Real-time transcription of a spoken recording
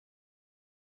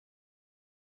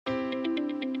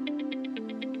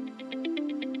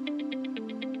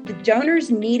donors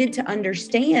needed to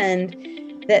understand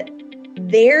that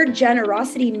their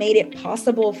generosity made it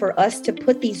possible for us to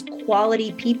put these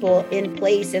quality people in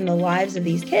place in the lives of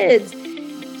these kids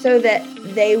so that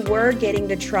they were getting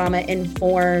the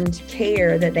trauma-informed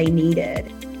care that they needed.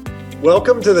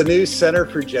 Welcome to the new Center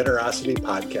for Generosity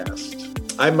podcast.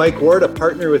 I'm Mike Ward, a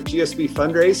partner with GSB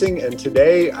Fundraising, and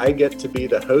today I get to be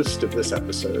the host of this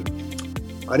episode.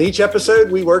 On each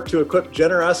episode, we work to equip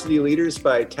generosity leaders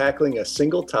by tackling a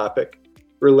single topic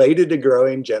related to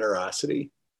growing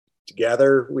generosity.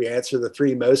 Together, we answer the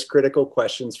three most critical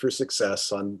questions for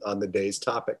success on the day's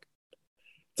topic.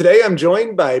 Today, I'm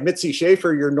joined by Mitzi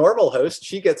Schaefer, your normal host.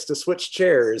 She gets to switch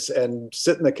chairs and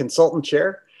sit in the consultant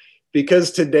chair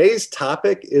because today's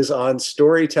topic is on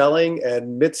storytelling.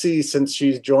 And Mitzi, since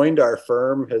she's joined our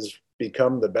firm, has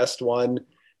become the best one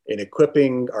in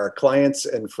equipping our clients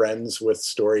and friends with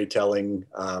storytelling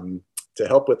to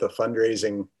help with the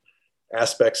fundraising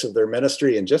aspects of their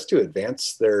ministry and just to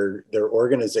advance their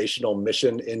organizational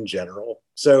mission in general.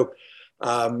 So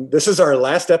this is our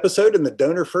last episode in the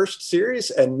Donor First series.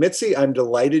 And Mitzi, I'm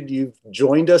delighted you've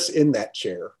joined us in that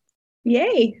chair.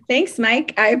 Yay. Thanks,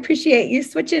 Mike. I appreciate you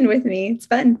switching with me. It's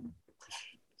fun.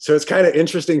 So it's kind of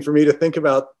interesting for me to think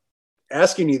about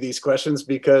asking you these questions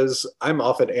because I'm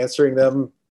often answering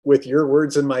them with your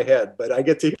words in my head, but I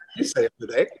get to hear you say it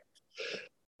today.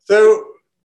 So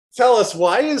tell us,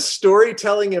 why is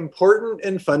storytelling important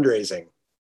in fundraising?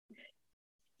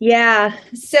 Yeah.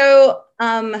 So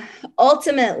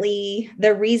ultimately,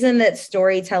 the reason that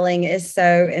storytelling is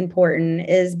so important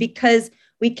is because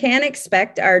we can't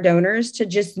expect our donors to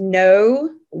just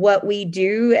know what we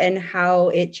do and how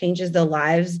it changes the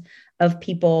lives of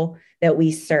people that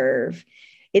we serve.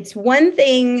 It's one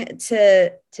thing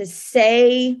to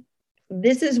say,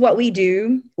 this is what we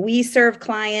do. We serve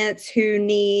clients who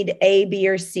need A, B,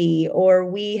 or C, or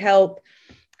we help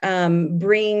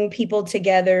bring people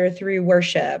together through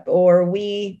worship, or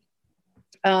we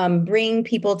bring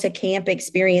people to camp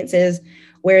experiences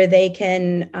where they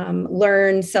can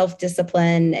learn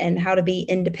self-discipline and how to be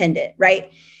independent,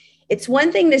 right? It's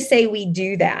one thing to say we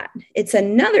do that. It's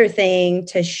another thing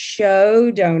to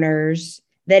show donors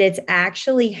that it's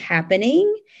actually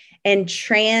happening and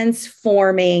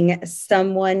transforming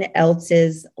someone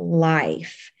else's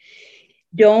life.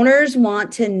 Donors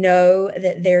want to know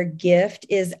that their gift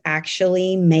is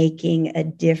actually making a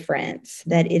difference,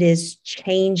 that it is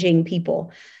changing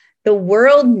people. The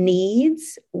world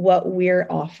needs what we're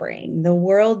offering. The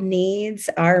world needs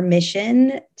our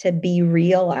mission to be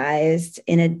realized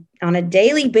on a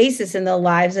daily basis in the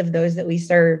lives of those that we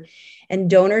serve. And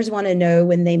donors want to know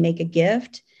when they make a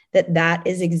gift that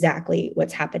is exactly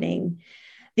what's happening.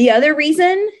 The other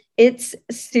reason it's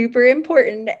super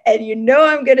important, and you know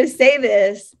I'm going to say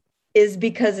this, is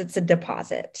because it's a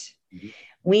deposit. Mm-hmm.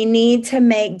 We need to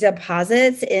make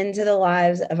deposits into the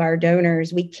lives of our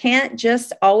donors. We can't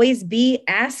just always be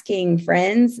asking,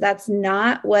 friends. That's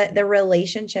not what the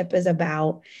relationship is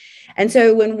about. And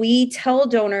so when we tell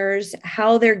donors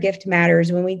how their gift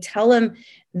matters, when we tell them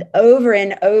over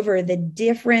and over the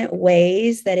different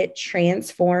ways that it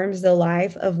transforms the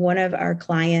life of one of our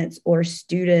clients or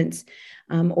students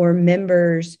or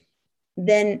members,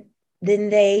 then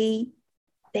they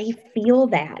feel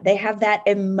that. They have that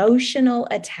emotional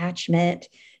attachment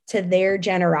to their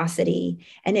generosity,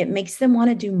 and it makes them want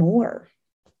to do more.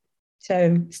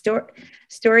 So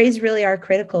stories really are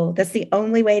critical. That's the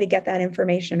only way to get that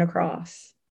information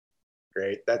across.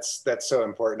 Great. That's so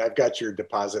important. I've got your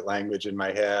deposit language in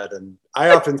my head. And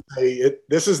I often say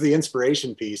this is the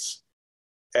inspiration piece.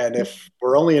 And if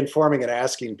we're only informing and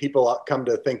asking, people come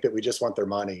to think that we just want their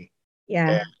money.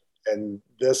 Yeah. And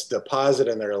this deposit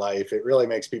in their life, it really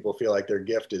makes people feel like their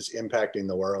gift is impacting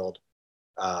the world,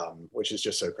 which is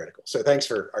just so critical. So thanks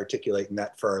for articulating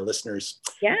that for our listeners.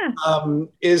 Yeah.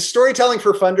 Is storytelling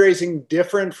for fundraising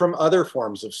different from other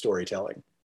forms of storytelling?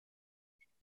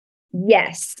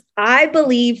 Yes, I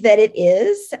believe that it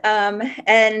is.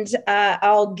 And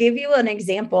I'll give you an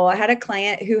example. I had a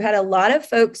client who had a lot of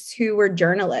folks who were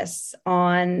journalists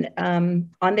on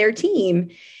their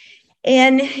team.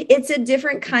 And it's a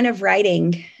different kind of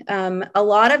writing. A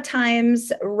lot of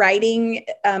times writing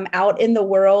out in the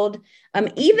world,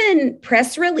 even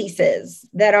press releases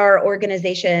that our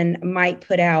organization might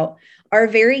put out are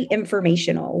very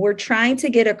informational. We're trying to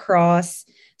get across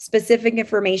specific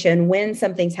information when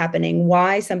something's happening,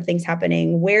 why something's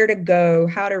happening, where to go,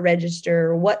 how to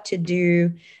register, what to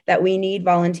do, that we need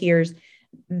volunteers.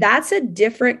 That's a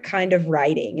different kind of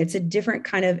writing. It's a different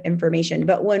kind of information.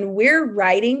 But when we're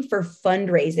writing for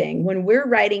fundraising, when we're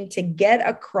writing to get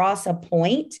across a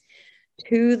point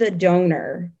to the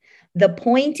donor, The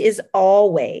point is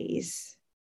always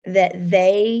that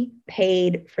they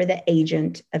paid for the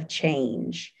agent of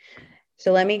change.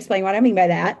 So let me explain what I mean by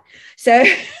that. So,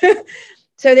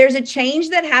 so there's a change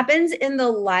that happens in the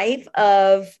life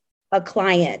of a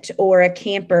client or a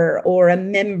camper or a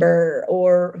member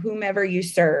or whomever you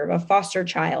serve, a foster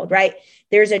child, right?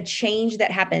 There's a change that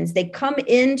happens. They come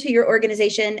into your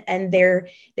organization and they're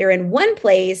in one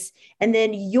place, and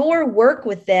then your work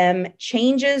with them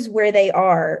changes where they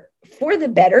are for the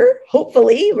better,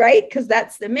 hopefully, right? Because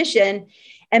that's the mission.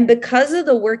 And because of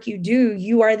the work you do,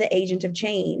 you are the agent of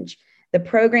change. The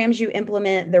programs you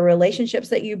implement, the relationships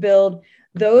that you build,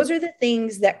 those are the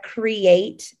things that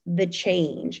create the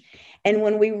change. And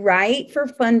when we write for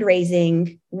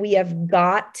fundraising, we have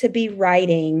got to be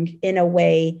writing in a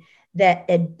way that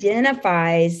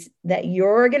identifies that your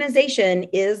organization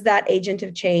is that agent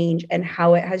of change and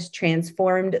how it has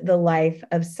transformed the life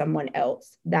of someone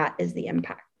else. That is the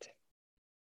impact.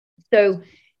 So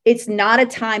it's not a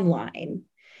timeline.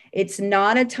 It's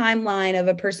not a timeline of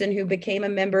a person who became a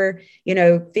member,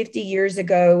 50 years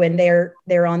ago, and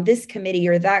they're on this committee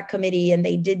or that committee, and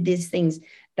they did these things.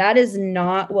 That is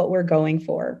not what we're going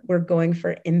for. We're going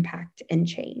for impact and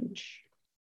change.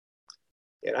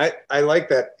 And I like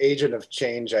that agent of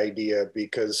change idea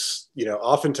because,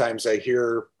 oftentimes I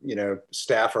hear,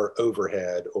 staff are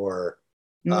overhead or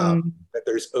that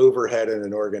there's overhead in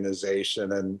an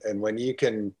organization. And when you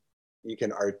can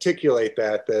articulate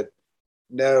that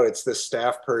no, it's this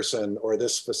staff person or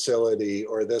this facility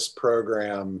or this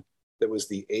program that was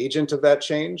the agent of that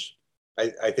change.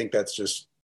 I think that's just,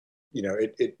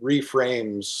 it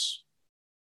reframes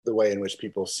the way in which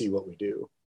people see what we do.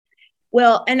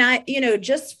 Well, and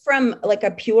just from like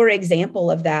a pure example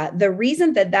of that, the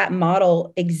reason that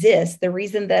model exists, the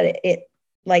reason that it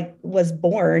was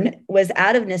born was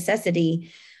out of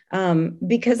necessity,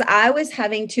 because I was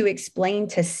having to explain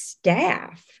to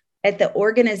staff at the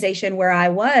organization where I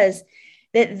was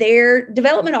that they're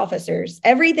development officers.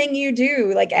 Everything you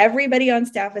do, like everybody on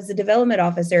staff is a development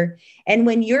officer. And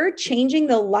when you're changing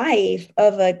the life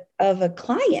of a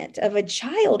client, of a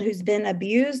child who's been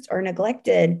abused or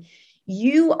neglected,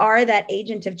 you are that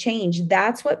agent of change.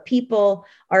 That's what people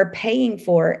are paying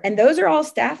for. And those are all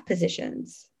staff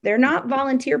positions. They're not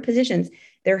volunteer positions.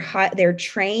 They're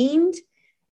trained,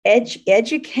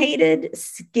 educated,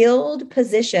 skilled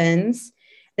positions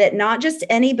that not just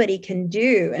anybody can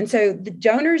do. And so the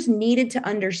donors needed to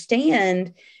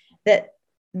understand that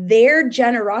their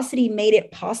generosity made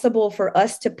it possible for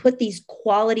us to put these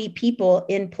quality people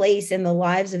in place in the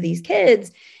lives of these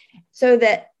kids so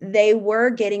that they were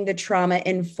getting the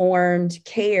trauma-informed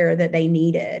care that they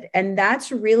needed. And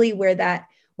that's really where that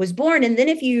was born. And then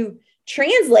if you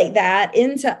translate that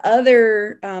into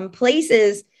other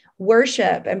places,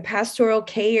 worship and pastoral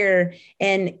care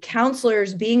and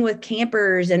counselors being with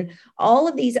campers and all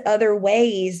of these other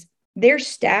ways, they're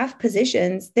staff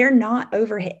positions. They're not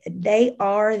overhead. They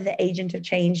are the agent of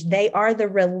change. They are the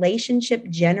relationship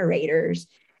generators.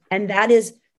 And that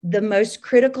is the most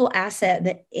critical asset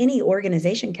that any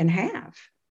organization can have.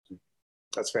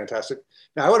 That's fantastic.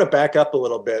 Now I want to back up a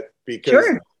little bit because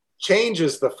change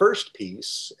is the first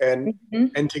piece. And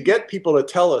to get people to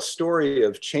tell a story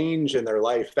of change in their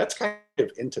life, that's kind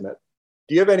of intimate.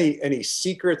 Do you have any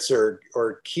secrets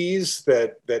or keys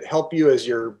that help you as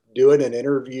you're doing an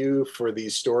interview for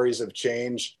these stories of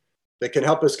change that can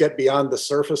help us get beyond the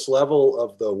surface level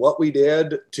of the what we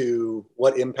did to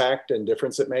what impact and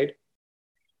difference it made?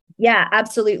 Yeah,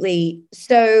 absolutely.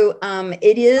 So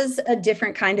it is a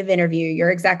different kind of interview. You're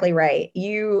exactly right.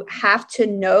 You have to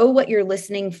know what you're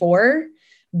listening for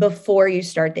before you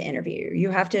start the interview. You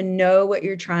have to know what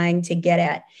you're trying to get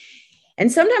at.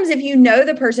 And sometimes if you know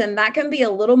the person, that can be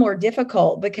a little more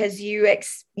difficult because you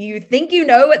think you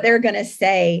know what they're going to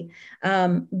say.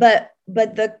 But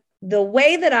the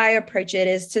way that I approach it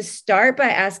is to start by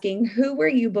asking, who were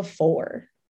you before?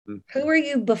 Who were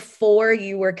you before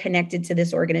you were connected to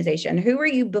this organization? Who were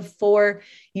you before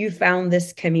you found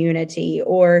this community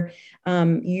or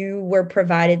you were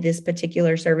provided this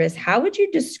particular service? How would you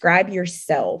describe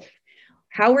yourself?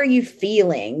 How are you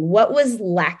feeling? What was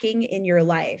lacking in your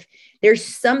life? There's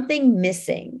something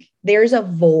missing. There's a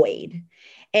void.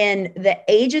 And the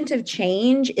agent of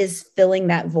change is filling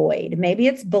that void. Maybe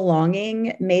it's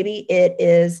belonging. Maybe it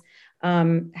is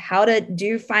how to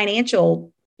do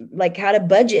financial, like how to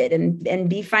budget and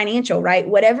be financial, right?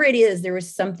 Whatever it is, there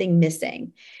was something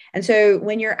missing. And so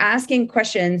when you're asking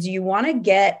questions, you want to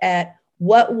get at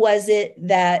what was it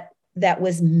that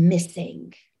was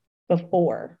missing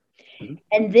before?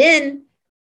 And then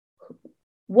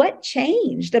what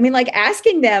changed? I mean, like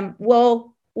asking them,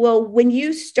 well, well, when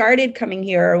you started coming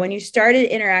here, or when you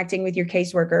started interacting with your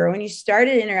caseworker, or when you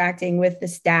started interacting with the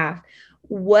staff,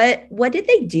 what did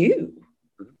they do?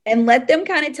 And let them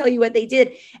kind of tell you what they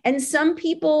did. And some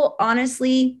people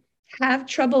honestly have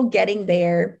trouble getting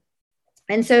there.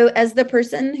 And so as the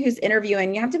person who's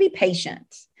interviewing, you have to be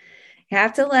patient. You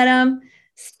have to let them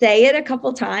say it a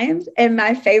couple times. And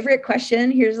my favorite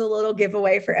question, here's a little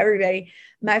giveaway for everybody.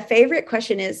 My favorite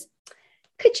question is,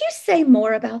 could you say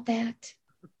more about that?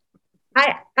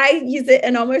 I use it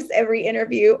in almost every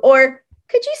interview. Or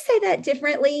could you say that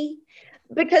differently?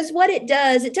 Because what it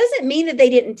doesn't mean that they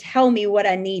didn't tell me what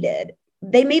I needed.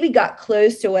 They maybe got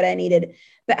close to what I needed,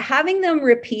 but having them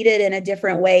repeat it in a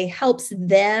different way helps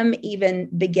them even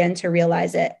begin to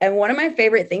realize it. And one of my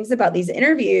favorite things about these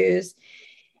interviews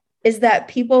is that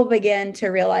people begin to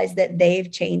realize that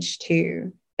they've changed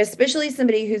too, especially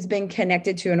somebody who's been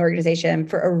connected to an organization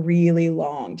for a really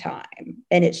long time.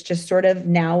 And it's just sort of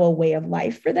now a way of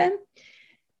life for them.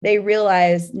 They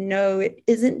realize, no, it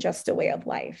isn't just a way of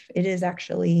life. It is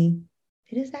actually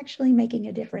making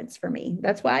a difference for me.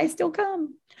 That's why I still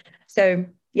come. So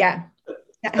yeah,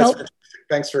 that helps.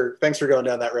 Thanks for going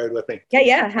down that road with me.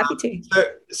 Yeah, happy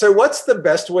to. So what's the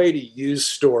best way to use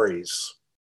stories?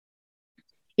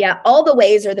 Yeah, all the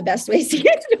ways are the best ways to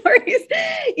use stories.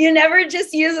 You never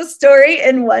just use a story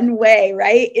in one way,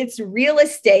 right? It's real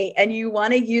estate, and you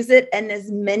want to use it in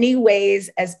as many ways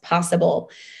as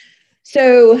possible.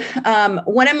 So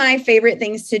one of my favorite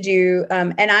things to do,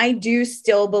 and I do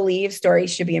still believe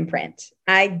stories should be in print.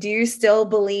 I do still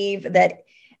believe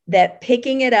that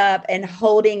picking it up and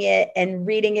holding it and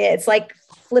reading it, it's like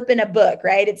flipping a book,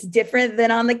 right? It's different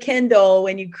than on the Kindle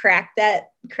when you crack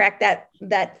that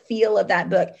feel of that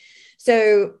book.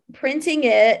 So printing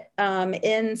it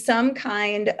in some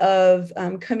kind of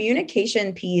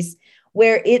communication piece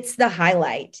where it's the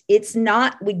highlight. It's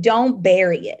not, we don't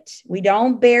bury it. We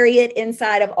don't bury it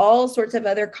inside of all sorts of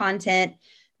other content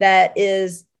that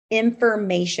is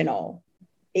informational.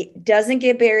 It doesn't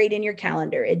get buried in your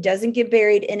calendar. It doesn't get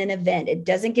buried in an event. It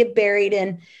doesn't get buried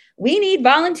in, we need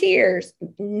volunteers.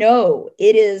 No,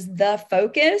 it is the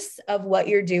focus of what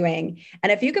you're doing.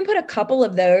 And if you can put a couple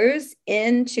of those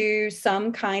into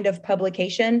some kind of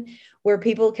publication where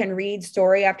people can read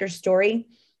story after story,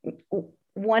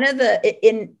 one of the,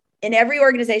 in every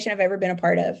organization I've ever been a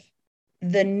part of,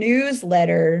 the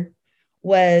newsletter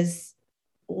was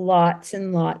lots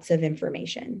and lots of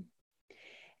information.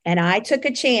 And I took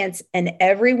a chance in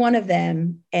every one of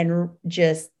them and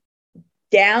just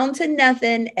down to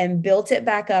nothing and built it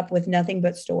back up with nothing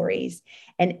but stories.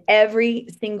 And every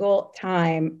single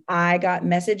time I got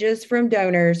messages from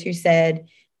donors who said,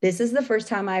 this is the first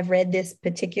time I've read this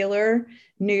particular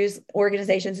news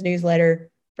organization's newsletter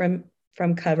from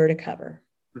cover to cover.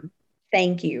 Mm-hmm.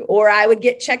 Thank you. Or I would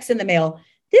get checks in the mail.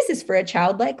 This is for a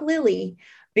child like Lily,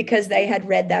 because they had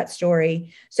read that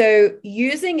story. So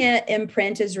using it in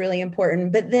print is really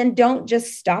important, but then don't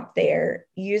just stop there.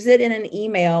 Use it in an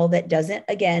email that doesn't,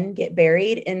 again, get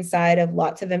buried inside of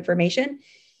lots of information.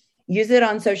 Use it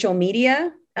on social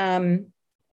media.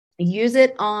 Use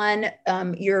it on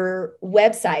your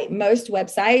website. Most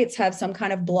websites have some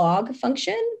kind of blog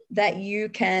function that you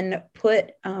can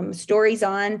put stories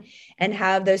on and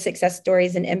have those success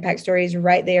stories and impact stories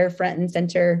right there front and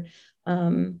center.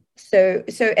 And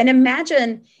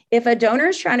imagine if a donor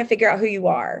is trying to figure out who you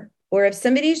are, or if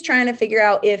somebody's trying to figure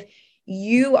out if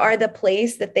you are the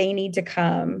place that they need to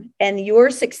come, and your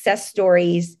success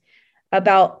stories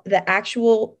about the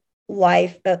actual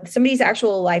life, somebody's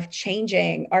actual life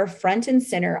changing are front and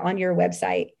center on your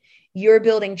website. You're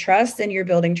building trust and you're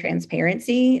building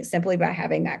transparency simply by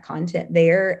having that content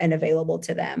there and available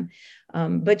to them.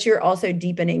 But you're also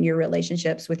deepening your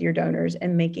relationships with your donors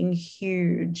and making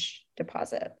huge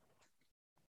deposit.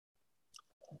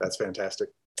 That's fantastic.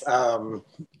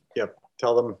 Yep.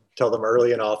 Tell them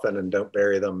early and often, and don't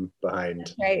bury them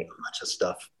behind a bunch of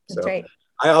stuff. That's right.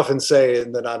 I often say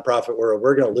in the nonprofit world,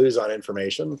 we're going to lose on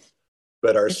information,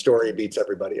 but our story beats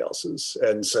everybody else's.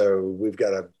 And so we've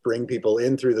got to bring people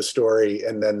in through the story,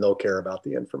 and then they'll care about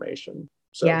the information.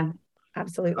 So, yeah,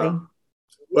 absolutely.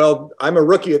 Well, I'm a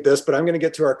rookie at this, but I'm going to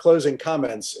get to our closing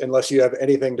comments unless you have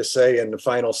anything to say in the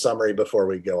final summary before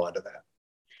we go on to that.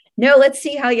 No, let's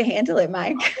see how you handle it,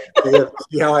 Mike.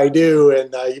 See how I do,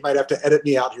 and you might have to edit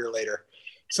me out here later.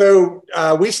 So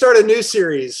we start a new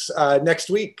series next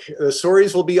week. The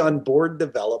stories will be on board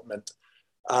development.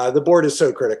 The board is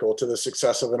so critical to the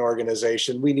success of an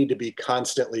organization. We need to be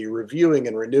constantly reviewing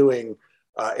and renewing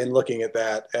and looking at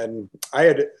that. And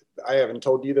I haven't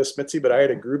told you this, Mitzi, but I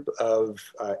had a group of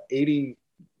 80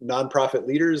 nonprofit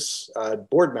leaders,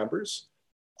 board members,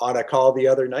 on a call the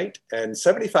other night, and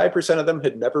 75% of them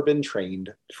had never been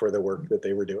trained for the work that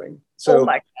they were doing. So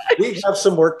we have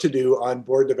some work to do on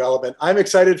board development. I'm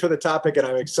excited for the topic, and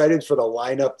I'm excited for the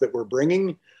lineup that we're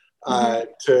bringing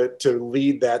to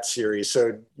lead that series.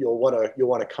 So you'll want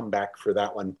to come back for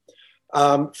that one.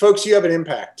 Folks, you have an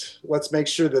impact. Let's make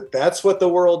sure that that's what the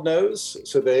world knows,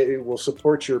 so they will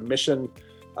support your mission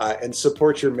and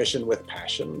support your mission with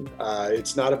passion.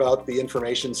 It's not about the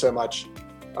information so much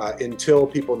until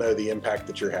people know the impact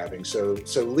that you're having. So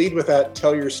lead with that,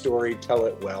 tell your story, tell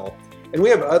it well. And we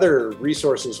have other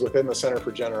resources within the Center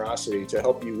for Generosity to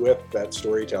help you with that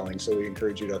storytelling. So we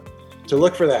encourage you to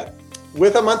look for that.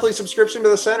 With a monthly subscription to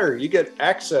the center, you get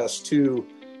access to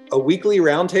a weekly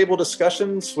roundtable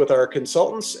discussions with our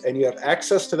consultants, and you have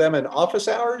access to them in office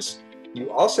hours. You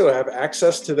also have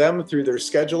access to them through their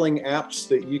scheduling apps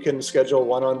that you can schedule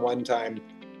one-on-one time.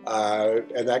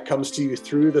 And that comes to you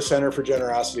through the Center for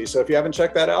Generosity. So if you haven't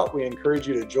checked that out, we encourage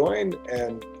you to join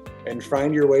and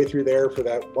find your way through there for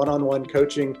that one-on-one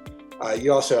coaching.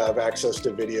 You also have access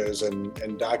to videos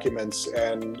and documents.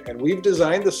 And we've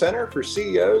designed the center for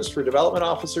CEOs, for development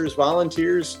officers,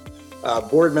 volunteers,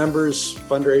 board members,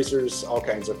 fundraisers, all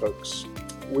kinds of folks.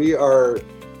 We are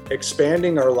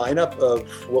expanding our lineup of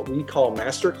what we call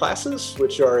master classes,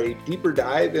 which are a deeper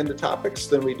dive into topics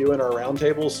than we do in our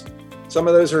roundtables. Some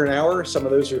of those are an hour, some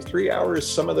of those are 3 hours,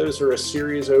 some of those are a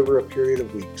series over a period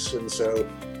of weeks. And so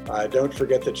don't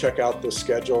forget to check out the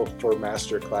schedule for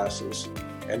master classes.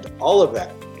 And all of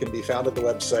that can be found at the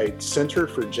website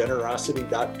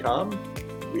centerforgenerosity.com.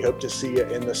 We hope to see you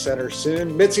in the center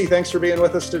soon. Mitzi, thanks for being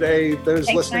with us today. Those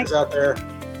listeners out there,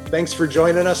 thanks for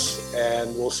joining us,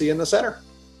 and we'll see you in the center.